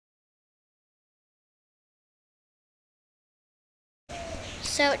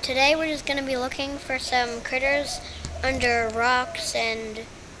So today we're just going to be looking for some critters under rocks and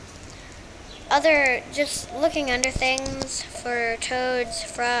just looking under things for toads,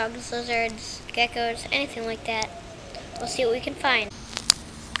 frogs, lizards, geckos, anything like that. We'll see what we can find.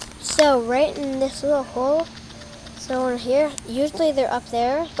 So right in this little hole, so in here, usually they're up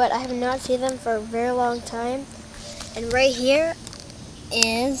there, but I have not seen them for a very long time. And right here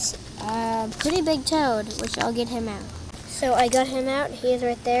is a pretty big toad, which I'll get him out. So I got him out, he's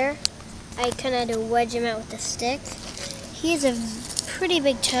right there. I kind of had to wedge him out with a stick. He's a pretty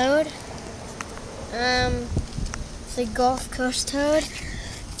big toad. It's a Gulf Coast toad.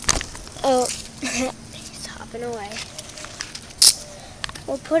 Oh, he's hopping away.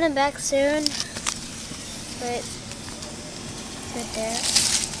 We'll put him back soon, but right there.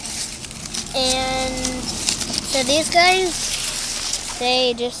 And so these guys,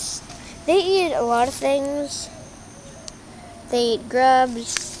 they eat a lot of things. They eat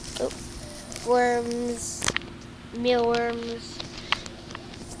grubs, worms, mealworms,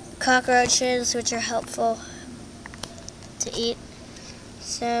 cockroaches, which are helpful to eat.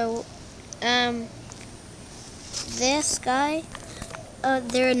 So, this guy,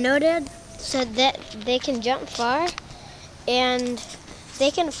 they're noted so that they can jump far and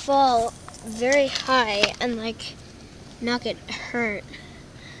they can fall very high and not get hurt.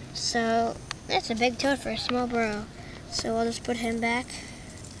 So that's a big toad for a small burrow. So I'll just put him back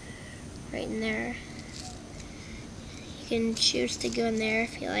right in there. You can choose to go in there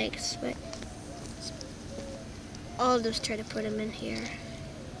if he likes, but I'll just try to put him in here.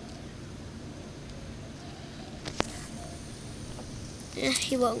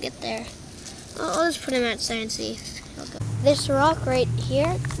 He won't get there. I'll just put him outside and see if he'll go. This rock right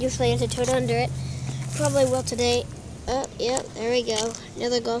here usually has a toad under it. Probably will today. Oh, yep, there we go.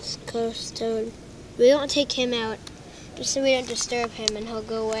 Another Gulf Coast toad. We won't take him out, just so we don't disturb him and he'll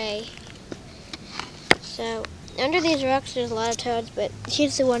go away. So, under these rocks there's a lot of toads, but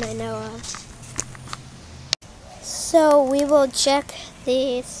he's the one I know of. So we will check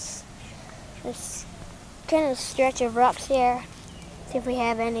this kind of stretch of rocks here, see if we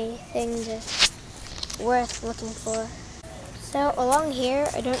have anything worth looking for. So along here,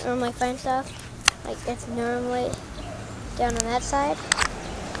 I don't normally find stuff. It's normally down on that side.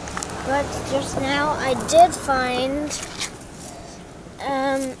 But just now I did find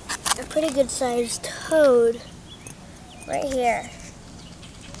a pretty good sized toad right here,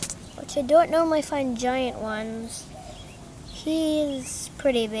 which I don't normally find giant ones. He's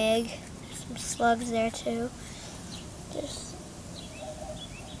pretty big. There's some slugs there too.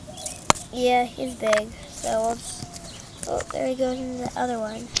 Yeah, he's big. So there he goes into the other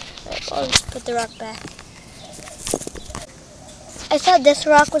one. So I'll just put the rock back. I thought this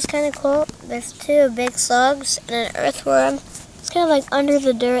rock was kind of cool. There's two big slugs and an earthworm. It's kind of under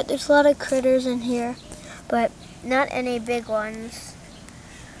the dirt. There's a lot of critters in here, but not any big ones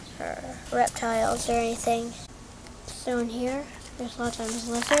or reptiles or anything. So in here, there's a lot of times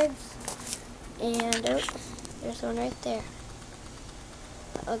lizards, and there's one right there.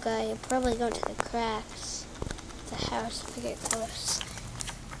 Oh god, you'll probably go into the cracks of the house if we get close.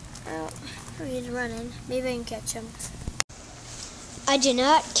 Oh, he's running. Maybe I can catch him. I did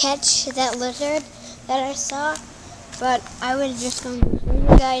not catch that lizard that I saw, but I was just going to show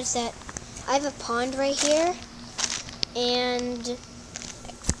you guys that I have a pond right here, and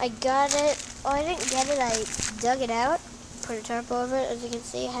I got it. Oh, I didn't get it. I dug it out, put a tarp over it. As you can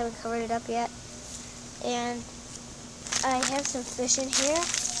see, I haven't covered it up yet. And I have some fish in here.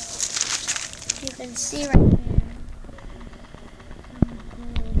 You can see right here.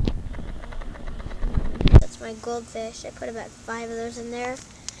 My goldfish. I put about 5 of those in there,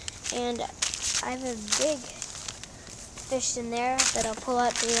 and I have a big fish in there that I'll pull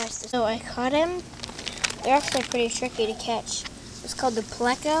out to the rest. So I caught him. They're actually pretty tricky to catch. It's called the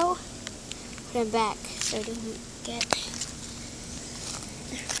pleco. Put him back so he doesn't get.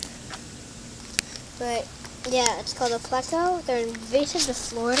 But yeah, it's called a pleco. They're invasive to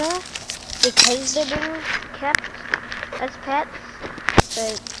Florida because they're being kept as pets,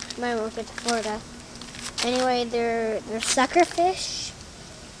 but mine won't get to Florida. Anyway, they're sucker fish.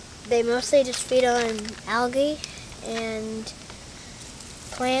 They mostly just feed on algae and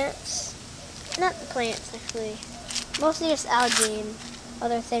plants. Not the plants, actually. Mostly just algae and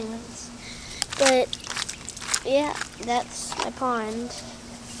other things. But, yeah, that's my pond.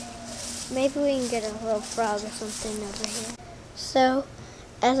 Maybe we can get a little frog or something over here. So,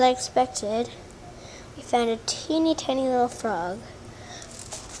 as I expected, we found a teeny tiny little frog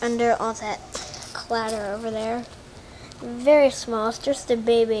under all that clatter over there. Very small, it's just a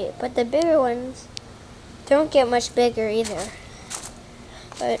baby, but the bigger ones don't get much bigger either.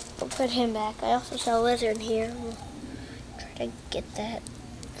 But we'll put him back. I also saw a lizard here. We'll try to get that.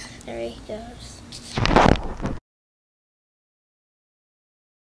 There he goes.